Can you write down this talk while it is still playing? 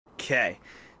Okay,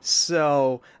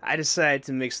 so I decided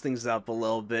to mix things up a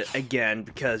little bit again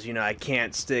because, you know, I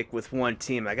can't stick with one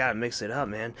team. I gotta mix it up,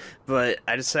 man. But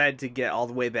I decided to get all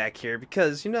the way back here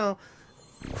because, you know,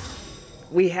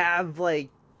 we have like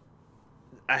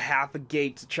a half a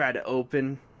gate to try to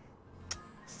open,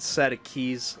 set of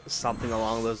keys, something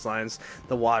along those lines.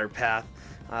 The water path.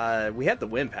 We had the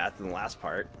wind path in the last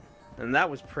part, and that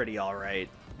was pretty alright.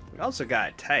 We also got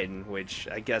a Titan, which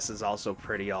I guess is also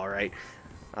pretty alright.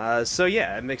 So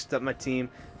yeah, I mixed up my team,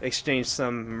 exchanged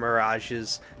some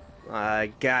mirages,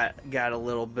 got a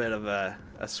little bit of a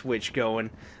switch going.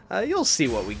 You'll see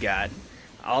what we got.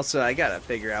 Also, I gotta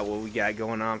figure out what we got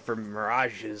going on for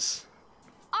mirages.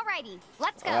 Alrighty,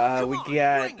 let's go. We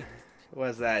got, what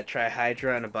was that,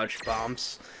 Trihydra and a bunch of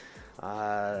bombs.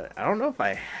 I don't know if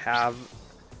I have,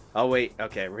 oh wait,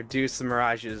 okay, reduce the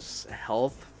mirage's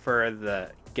health for the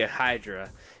Hydra.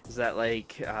 Is that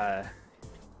like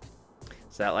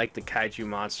the kaiju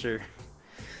monster?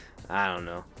 I don't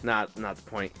know. Not the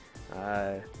point.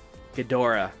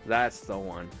 Ghidorah, that's the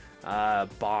one.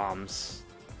 Bombs.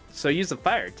 So use the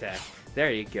fire attack.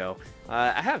 There you go.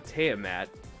 I have Tiamat.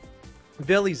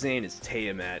 Billy Zane is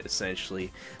Tiamat,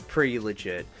 essentially. Pretty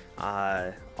legit.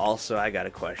 Also, I got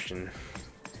a question.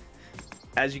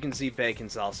 As you can see,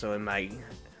 Bacon's also in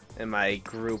my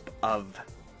group of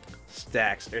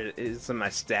stacks, or it's in my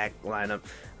stack lineup.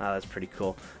 That's pretty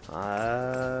cool. We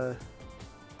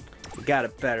got a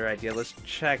better idea. Let's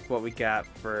check what we got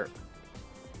for.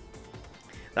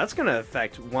 That's gonna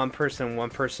affect one person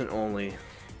only.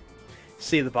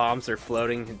 See the bombs, they're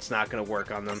floating. It's not gonna work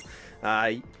on them.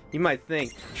 You might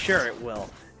think, sure it will.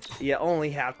 You only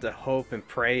have to hope and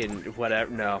pray and whatever.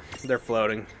 No, they're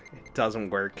floating. It doesn't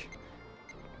work.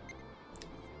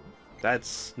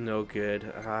 That's no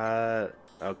good.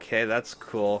 Okay, that's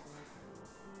cool.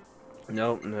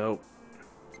 Nope.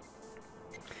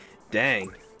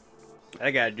 Dang. I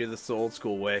gotta do this the old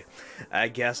school way. I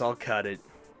guess I'll cut it.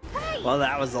 Well,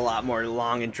 that was a lot more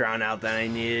long and drawn out than I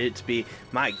needed it to be.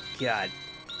 My god.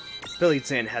 Billy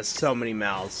Zane has so many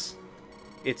mouths.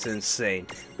 It's insane.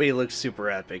 But he looks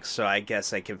super epic, so I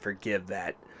guess I can forgive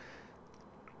that.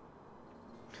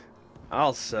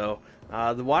 Also,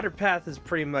 the water path is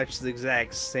pretty much the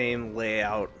exact same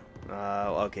layout.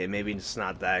 Okay, maybe it's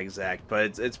not that exact,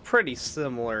 but it's pretty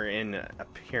similar in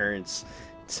appearance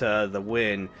to the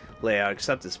wind layout,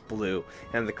 except it's blue,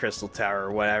 and the crystal tower,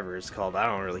 or whatever it's called. I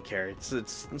don't really care.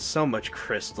 It's so much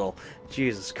crystal.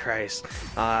 Jesus Christ.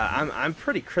 I'm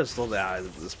pretty crystalled out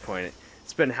at this point.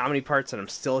 It's been how many parts and I'm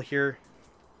still here?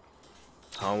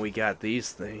 Oh, we got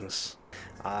these things.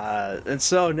 And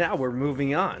so now we're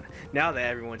moving on. Now that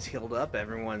everyone's healed up,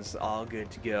 everyone's all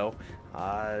good to go.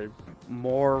 Oh,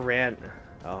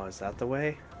 is that the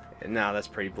way? No, that's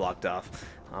pretty blocked off.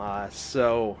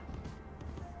 So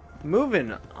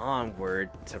moving onward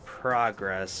to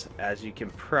progress, as you can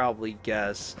probably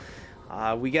guess,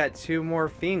 we got 2 more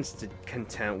fiends to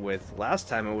contend with. Last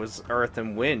time it was Earth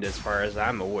and Wind, as far as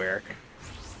I'm aware.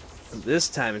 This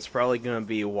time it's probably going to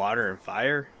be Water and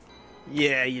Fire.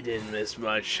 Yeah, you didn't miss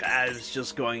much. I was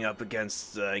just going up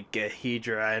against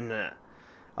Ghidorah and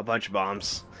a bunch of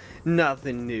bombs.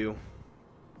 Nothing new.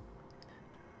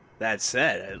 That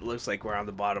said, it looks like we're on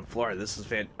the bottom floor. This is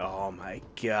oh my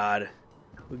god.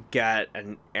 We got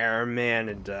an airman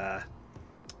and a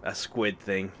squid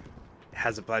thing. It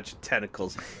has a bunch of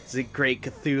tentacles. Is it Great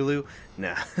Cthulhu?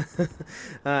 Nah.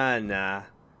 Nah.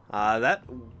 That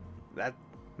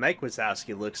Mike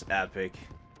Wazowski looks epic.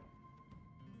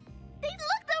 They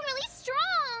look though really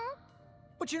strong.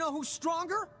 But you know who's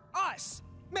stronger? Us.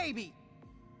 Maybe.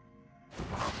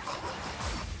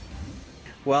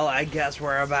 Well, I guess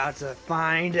we're about to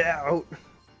find out.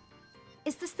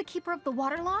 Is this the keeper of the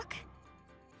water lock?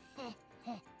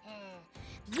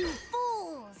 You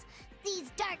fools! These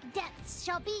dark depths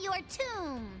shall be your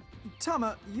tomb!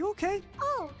 Tama, you okay?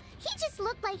 Oh, he just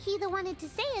looked like he wanted to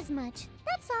say as much.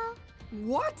 That's all.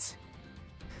 What?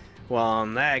 Well,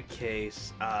 in that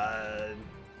case,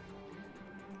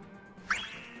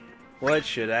 what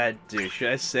should I do? Should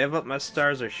I save up my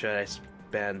stars or should I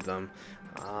spend them?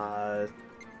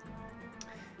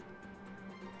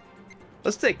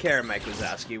 Let's take care of Mike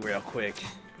Wazowski real quick.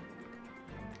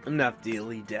 Enough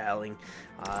dilly-dallying.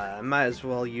 I might as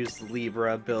well use the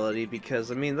Libra ability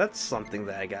because, I mean, that's something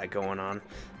that I got going on.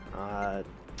 I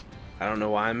don't know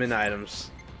why I'm in items.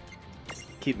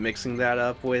 Keep mixing that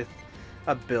up with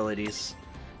abilities.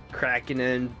 Kraken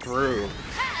and Brew.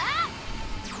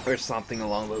 Or something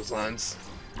along those lines.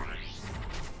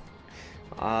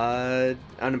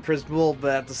 Unimprisonable,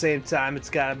 but at the same time, it's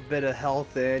got a bit of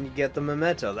health and you get the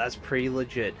memento. That's pretty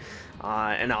legit.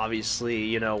 And obviously,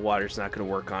 you know, water's not going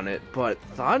to work on it, but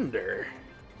thunder,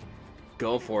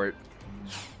 go for it.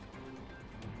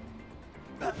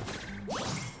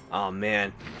 Oh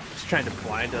man, he's trying to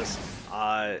blind us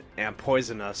and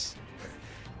poison us.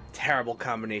 Terrible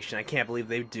combination. I can't believe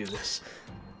they do this.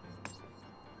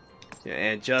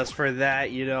 And just for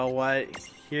that, you know what?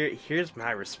 Here's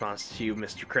my response to you,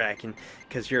 Mr. Kraken,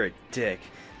 because you're a dick.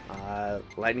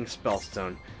 Lightning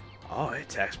Spellstone. Oh, it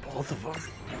attacks both of them.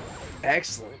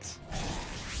 Excellent.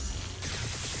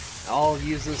 I'll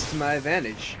use this to my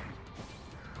advantage.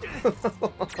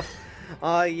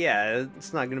 Yeah,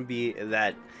 it's not gonna be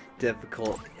that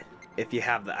difficult if you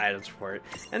have the items for it.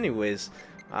 Anyways,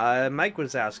 Mike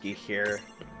Wazowski here.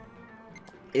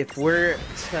 If we're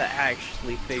to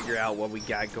actually figure out what we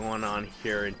got going on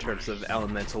here in terms of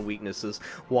elemental weaknesses,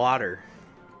 water.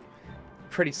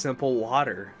 Pretty simple,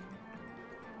 water.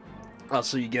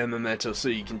 Also, you get a memento, so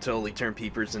you can totally turn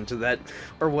peepers into that,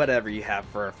 or whatever you have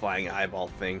for a flying eyeball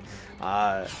thing.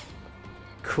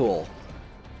 Cool.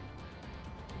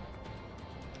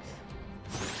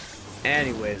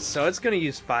 Anyways, so it's gonna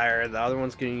use fire, the other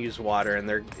one's gonna use water,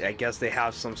 and I guess they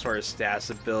have some sort of status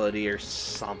ability or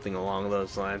something along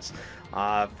those lines.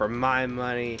 For my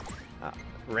money,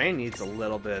 Rain needs a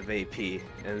little bit of AP,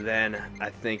 and then I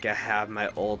think I have my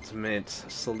ultimate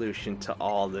solution to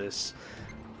all this.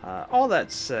 All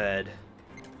that said,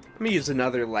 let me use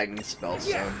another lightning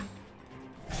spellstone,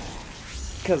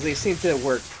 because they seem to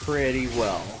work pretty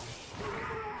well.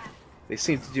 They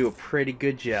seem to do a pretty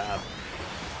good job.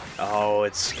 Oh,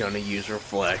 it's gonna use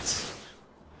Reflect.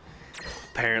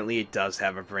 Apparently it does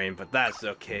have a brain, but that's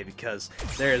okay, because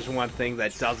there is one thing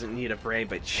that doesn't need a brain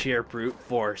but sheer brute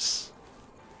force.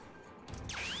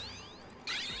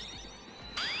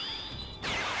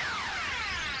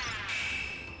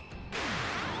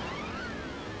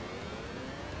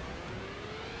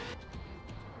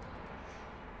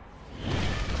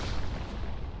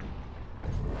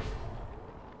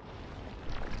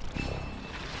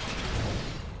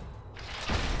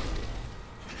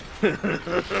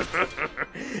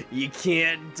 You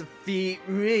can't defeat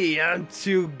me, I'm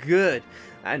too good.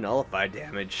 I nullify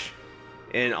damage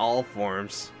in all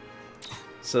forms.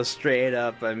 So straight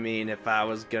up, I mean, if I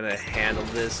was gonna handle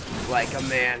this like a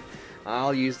man,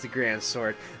 I'll use the Grand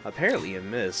Sword. Apparently it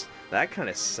missed. That kind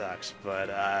of sucks, but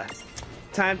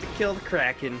time to kill the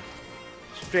Kraken.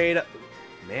 Straight up.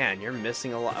 Man, you're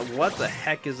missing a lot. What the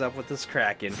heck is up with this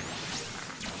Kraken?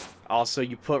 Also,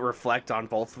 you put Reflect on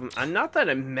both of them. And not that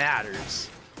it matters,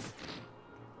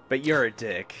 but you're a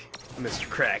dick, Mr.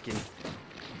 Kraken.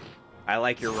 I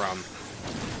like your rum.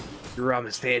 Your rum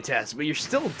is fantastic, but you're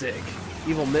still a dick.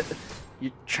 Evil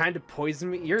you're trying to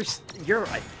poison me? You're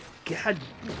a god.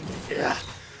 Ugh.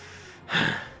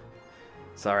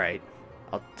 It's alright.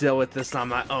 I'll deal with this on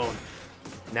my own.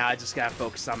 Now I just gotta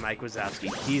focus on Mike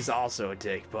Wazowski. He's also a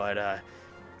dick, but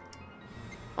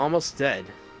almost dead.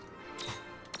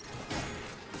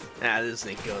 Nah, this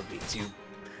ain't gonna be too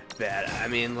bad. I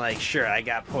mean, like, sure, I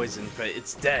got poisoned, but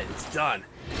it's dead. It's done.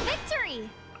 Victory!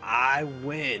 I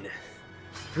win.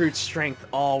 Brute strength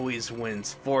always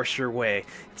wins. Force your way.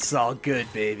 It's all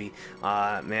good, baby.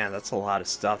 Man, that's a lot of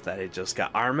stuff that I just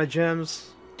got. Arma gems?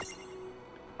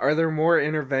 Are there more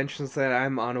interventions that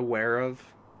I'm unaware of?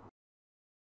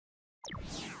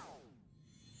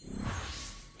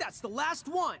 That's the last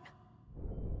one!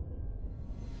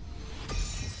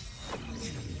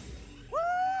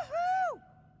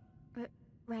 Woohoo!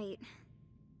 Right.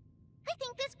 I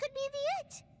think this could be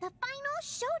it! The final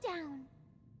showdown!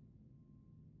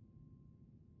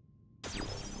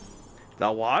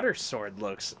 The water sword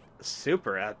looks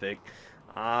super epic.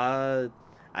 I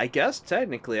guess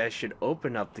technically I should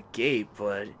open up the gate,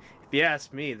 but if you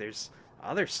ask me, there's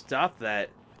other stuff that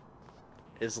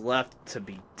is left to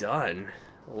be done.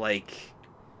 Like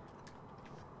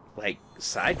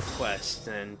side quests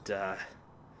and,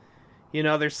 you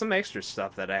know, there's some extra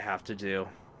stuff that I have to do.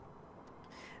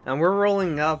 And we're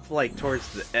rolling up, like,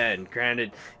 towards the end.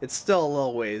 Granted, it's still a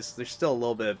little ways. There's still a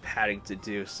little bit of padding to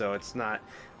do, so it's not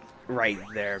right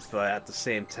there. But at the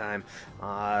same time,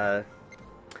 I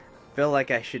feel like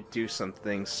I should do some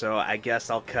things. So I guess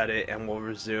I'll cut it and we'll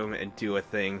resume and do a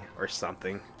thing or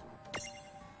something.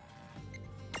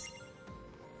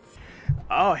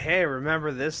 Oh, hey,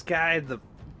 remember this guy? The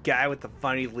guy with the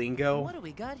funny lingo? What do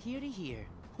we got here to hear?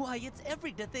 Why, it's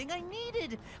everything I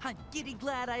needed! I'm giddy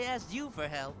glad I asked you for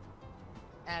help.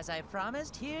 As I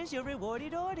promised, here's your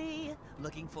rewardy-dory.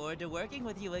 Looking forward to working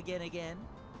with you again.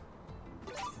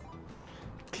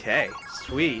 Okay,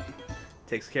 sweet.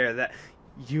 Takes care of that.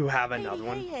 You have another Hey,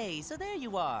 one. hey, so there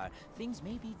you are. Things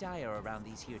may be dire around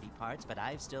these here parts, but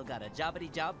I've still got a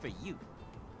jobbity job for you.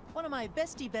 One of my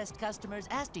best customers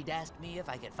asked me if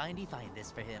I could find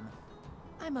this for him.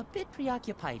 I'm a bit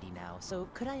preoccupied now, so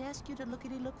could I ask you to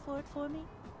look for it for me?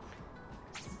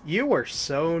 You are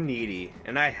so needy,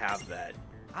 and I have that.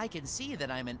 I can see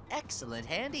that I'm an excellent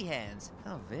handy hands.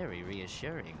 How very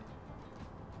reassuring.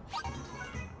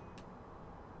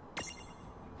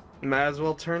 Might as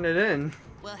well turn it in.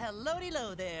 Well,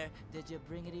 hello-de-lo there. Did you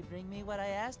bring me what I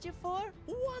asked you for?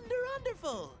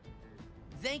 Wonderful.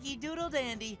 Thanky doodle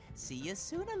dandy. See you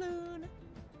soon-a-loon.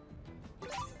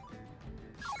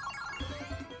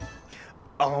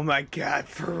 Oh my god,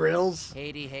 for reals?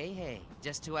 Hey.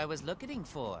 Just who I was looking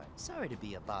for. Sorry to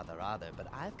be a bother, but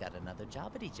I've got another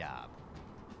jobbity job.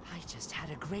 I just had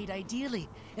a great idea.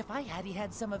 If I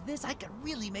had some of this, I could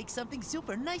really make something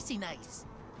super nicey nice.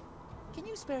 Can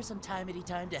you spare some time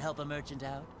to help a merchant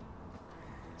out?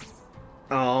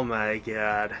 Oh my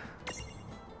god.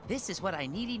 This is what I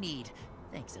need.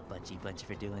 Thanks a bunch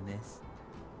for doing this.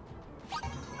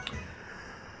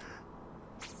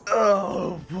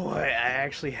 Oh boy, I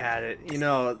actually had it. You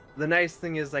know, the nice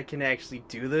thing is I can actually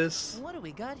do this. What do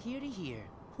we got here?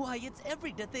 Why, it's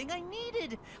everything I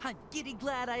needed. I'm giddy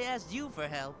glad I asked you for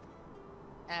help.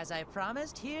 As I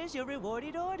promised, here's your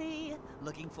rewarded-ordy.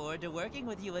 Looking forward to working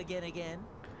with you again.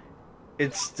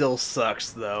 It still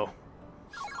sucks though.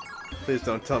 Please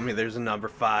don't tell me there's a number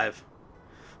 5.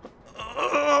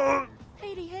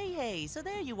 Hey, so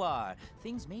there you are.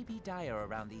 Things may be dire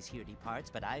around these here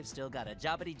parts, but I've still got a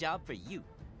jobbity job for you.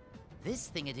 This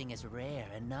thing-a-ding is rare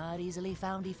and not easily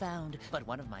found, but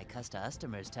one of my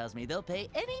customers tells me they'll pay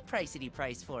any pricey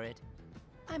price for it.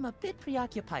 I'm a bit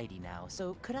preoccupied now,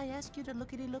 so could I ask you to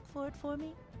look for it for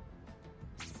me?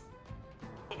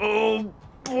 Oh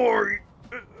boy,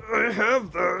 I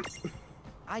have that.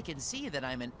 I can see that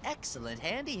I'm an excellent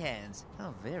handy hands.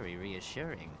 How very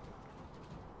reassuring.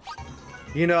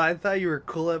 You know, I thought you were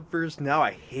cool at first, now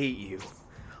I hate you.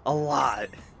 A lot.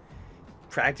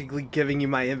 Practically giving you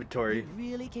my inventory. You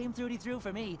really came through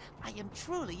for me. I am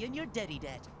truly in your debt.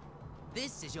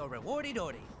 This is your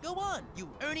rewarded-ordy. Go on, you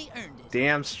earned it.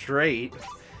 Damn straight.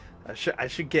 I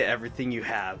should get everything you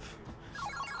have.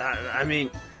 I mean,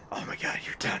 oh my god,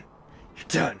 you're done. You're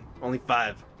done. Only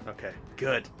 5. Okay,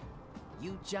 good.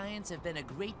 You giants have been a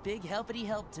great big helpity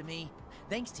help to me.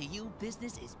 Thanks to you,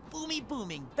 business is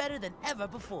booming, better than ever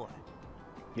before.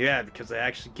 Yeah, because I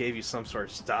actually gave you some sort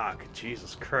of stock.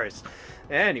 Jesus Christ.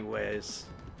 Anyways.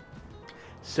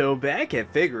 So back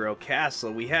at Figaro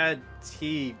Castle, we had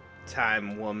tea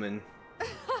time woman.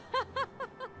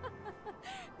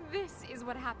 This is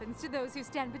what happens to those who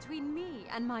stand between me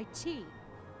and my tea.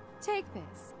 Take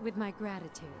this with my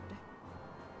gratitude.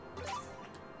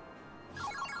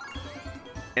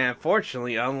 And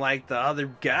unfortunately, unlike the other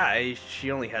guy,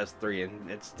 she only has 3 and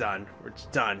it's done. It's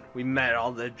done. We met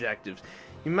all the objectives.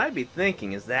 You might be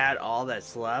thinking, is that all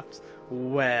that's left?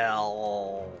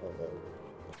 Well...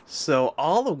 So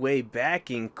all the way back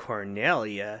in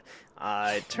Cornelia,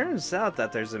 it turns out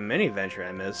that there's a mini-adventure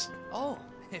I missed. Oh,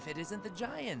 if it isn't the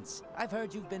giants. I've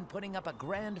heard you've been putting up a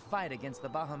grand fight against the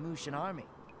Bahamutian army.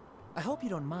 I hope you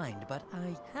don't mind, but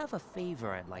I have a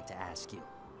favor I'd like to ask you.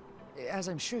 As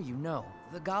I'm sure you know,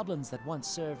 the goblins that once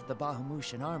served the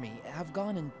Bahamutian army have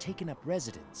gone and taken up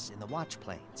residence in the Watch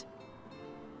Plains.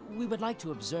 We would like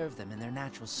to observe them in their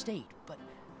natural state, but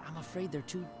I'm afraid they're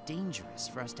too dangerous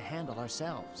for us to handle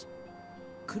ourselves.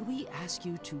 Could we ask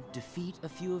you to defeat a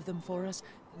few of them for us?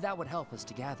 That would help us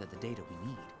to gather the data we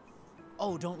need.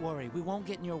 Oh, don't worry, we won't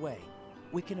get in your way.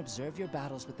 We can observe your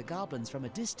battles with the goblins from a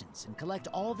distance and collect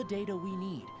all the data we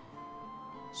need.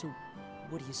 So,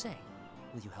 what do you say?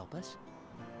 Will you help us?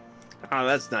 Oh,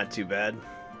 that's not too bad.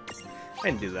 I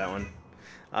can do that one.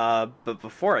 But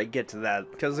before I get to that,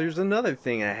 because there's another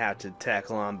thing I have to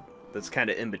tackle on that's kind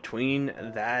of in between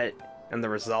that and the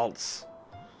results.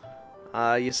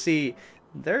 You see,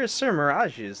 there are certain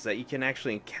mirages that you can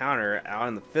actually encounter out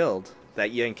in the field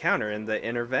that you encounter in the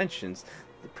interventions.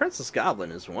 The Princess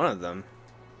Goblin is one of them.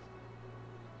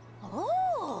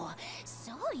 Oh,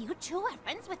 so you two are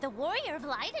friends with the Warrior of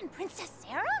Light and Princess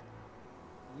Sarah?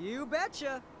 You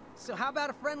betcha. So how about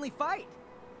a friendly fight?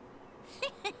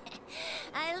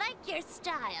 I like your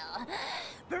style.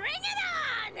 Bring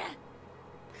it on!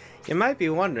 You might be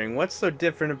wondering, what's so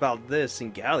different about this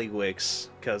and Gallywix?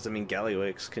 Because, I mean,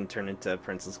 Gallywix can turn into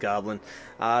Princess Goblin.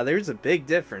 There's a big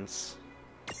difference.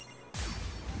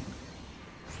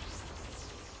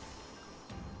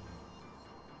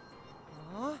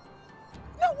 Huh?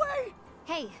 No way!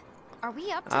 Hey, are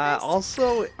we up to this?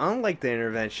 Also, unlike the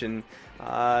intervention,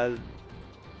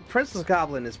 Princess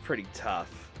Goblin is pretty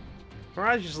tough.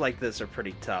 Mirages like this are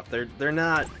pretty tough. They're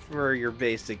not for your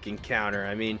basic encounter.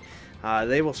 I mean,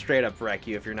 they will straight up wreck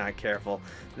you if you're not careful.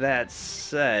 That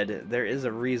said, there is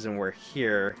a reason we're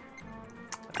here.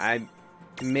 I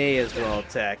may as well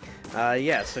attack.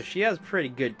 Yeah, so she has pretty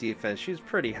good defense. She's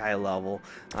pretty high level.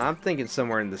 I'm thinking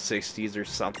somewhere in the 60s or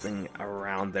something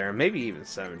around there. Maybe even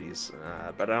 70s,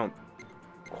 but I don't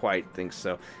quite think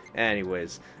so.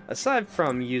 Anyways, aside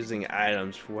from using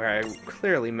items where I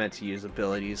clearly meant to use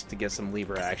abilities to get some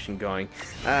Libra action going,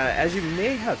 as you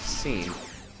may have seen,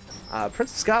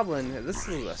 Princess Goblin, this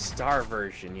is a star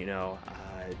version, you know.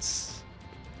 It's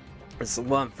the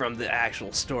one from the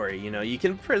actual story, you know. You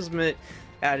can prism it,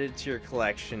 add it to your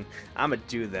collection. I'm gonna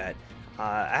do that.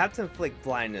 I have to inflict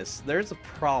blindness. There's a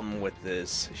problem with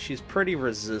this. She's pretty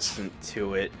resistant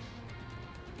to it.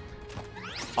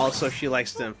 Also, she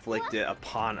likes to inflict it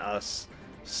upon us,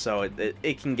 so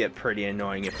it can get pretty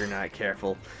annoying if you're not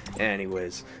careful.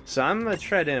 Anyways, so I'm gonna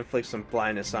try to inflict some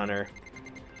blindness on her,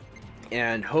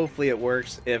 and hopefully it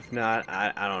works. If not,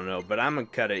 I don't know, but I'm gonna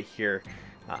cut it here.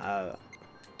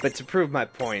 But to prove my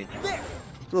point,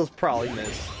 they'll probably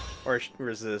miss or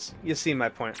resist. You see my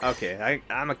point. Okay,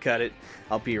 I'm gonna cut it.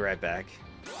 I'll be right back.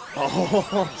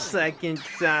 Oh, second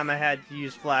time I had to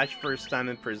use flash, first time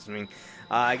imprisoning.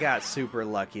 I got super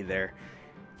lucky there.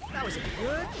 That was a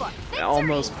good fight.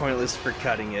 Almost pointless for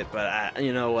cutting it, but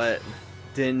you know what?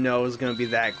 Didn't know it was gonna be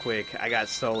that quick. I got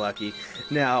so lucky.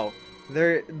 Now,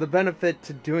 the benefit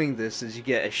to doing this is you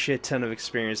get a shit ton of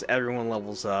experience. Everyone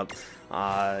levels up.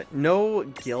 No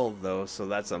guild though, so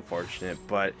that's unfortunate.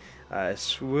 But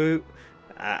swoop.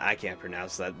 I can't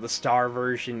pronounce that. The star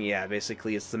version, yeah,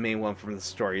 basically it's the main one from the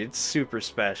story. It's super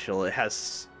special. It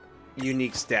has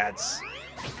unique stats.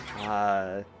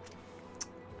 But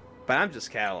I'm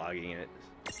just cataloging it.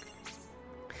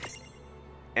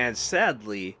 And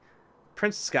sadly,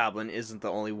 Princess Goblin isn't the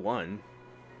only one.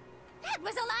 That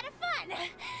was a lot of fun.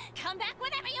 Come back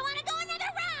whenever you want to go another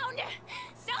round.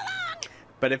 So long.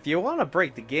 But if you want to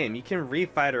break the game, you can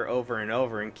refight her over and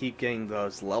over and keep getting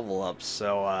those level ups.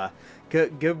 So,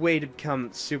 good way to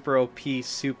become super OP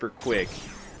super quick.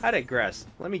 I digress.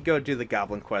 Let me go do the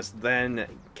Goblin quest, then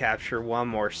capture one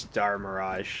more Star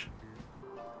Mirage.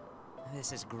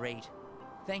 This is great.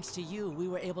 Thanks to you, we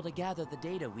were able to gather the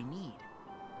data we need.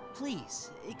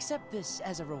 Please, accept this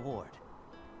as a reward.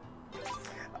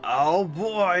 Oh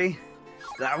boy,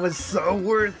 that was so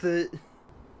worth it.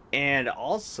 And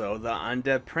also, the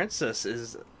Undead Princess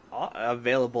is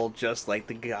available just like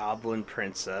the Goblin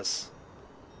Princess.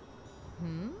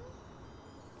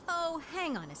 Oh,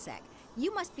 hang on a sec.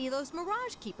 You must be those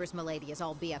Mirage Keepers Milady is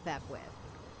all BFF with.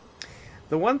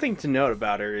 The one thing to note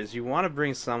about her is you want to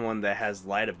bring someone that has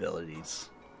light abilities.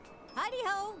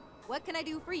 Howdy-ho! What can I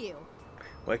do for you?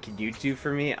 What can you do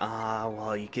for me? Well,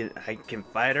 I can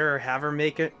fight her or have her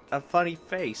make a funny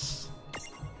face.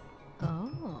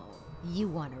 Oh, you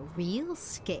want a real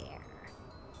scare.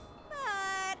 But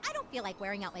I don't feel like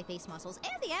wearing out my face muscles,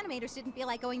 and the animators didn't feel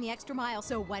like going the extra mile,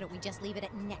 so why don't we just leave it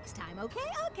at next time, okay?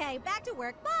 Okay, back to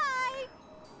work, bye!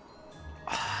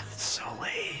 That's so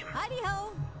lame.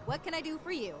 Howdy-ho! What can I do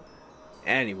for you?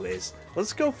 Anyways,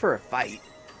 let's go for a fight.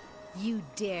 You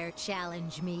dare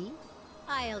challenge me?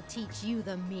 I'll teach you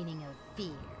the meaning of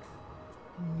fear.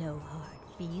 No hard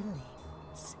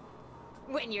feelings.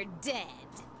 When you're dead.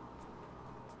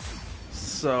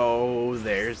 So,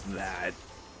 there's that.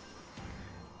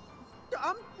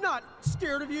 I'm not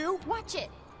scared of you. Watch it.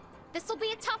 This'll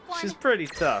be a tough one. She's pretty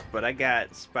tough, but I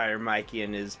got Spider Mikey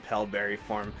in his Pellberry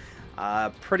form.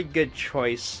 Pretty good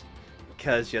choice,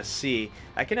 because you see,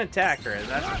 I can attack her, and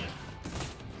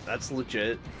that's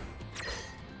legit.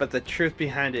 But the truth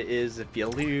behind it is, if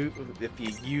you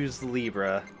use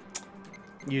Libra,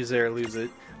 use it or lose it,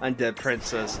 Undead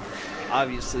Princess,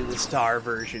 obviously the star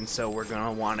version, so we're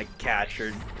gonna want to catch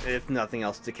her, if nothing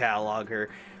else, to catalog her.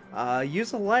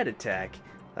 Use a light attack.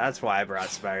 That's why I brought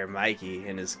Spider Mikey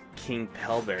in his King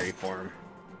Pellberry form.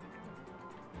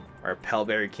 Or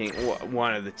Pellberry King,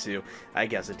 one of the two. I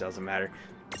guess it doesn't matter.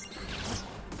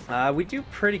 We do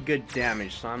pretty good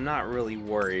damage, so I'm not really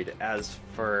worried. As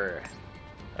for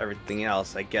everything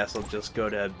else, I guess I'll just go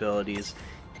to abilities.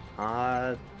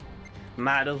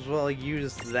 Might as well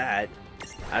use that.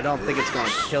 I don't think it's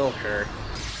gonna kill her,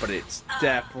 but it's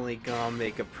definitely gonna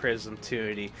make a Prism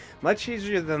 2D. Much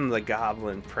easier than the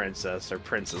Goblin Princess or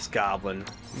Princess Goblin.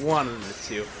 One of the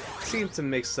two. Seems to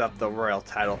mix up the royal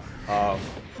title of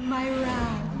My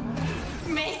round.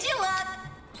 Made you up.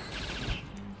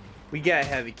 We got a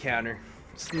heavy counter.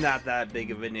 It's not that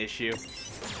big of an issue.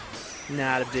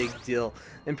 Not a big deal.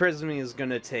 Imprisoning is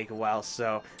gonna take a while,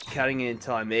 so cutting it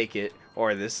until I make it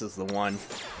Or this is the one.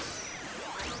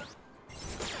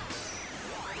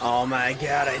 Oh my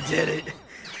god, I did it!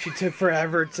 She took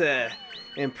forever to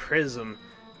imprison.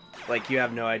 Like, you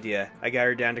have no idea. I got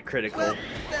her down to critical.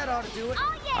 That ought to do it.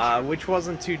 Oh, yeah. Which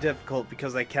wasn't too difficult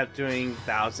because I kept doing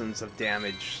thousands of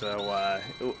damage, so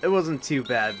it wasn't too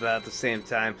bad, but at the same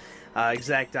time,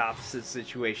 exact opposite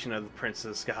situation of the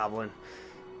Princess Goblin.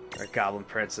 Or Goblin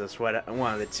Princess, one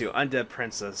of the two. Undead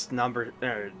Princess,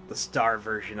 the star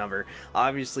version of her.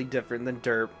 Obviously different than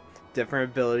Derp.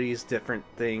 Different abilities, different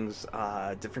things,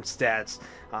 different stats.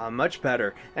 Much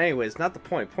better. Anyways, not the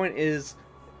point. Point is,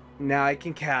 now I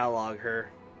can catalog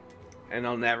her. And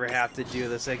I'll never have to do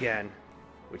this again.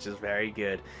 Which is very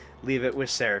good. Leave it with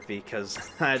Seraphy, because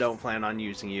I don't plan on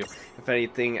using you. If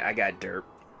anything, I got Derp.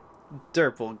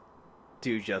 Derp will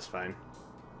do just fine.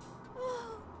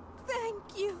 Oh, thank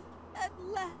you. At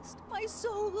last, my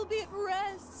soul will be at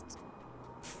rest.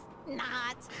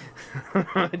 Not.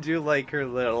 I do like her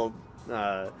little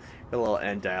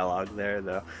end dialogue there,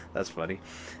 though. That's funny.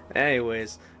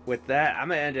 Anyways, with that, I'm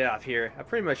gonna end it off here. I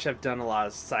pretty much have done a lot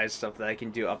of side stuff that I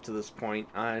can do up to this point.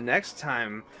 Next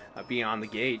time, Beyond the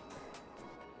Gate.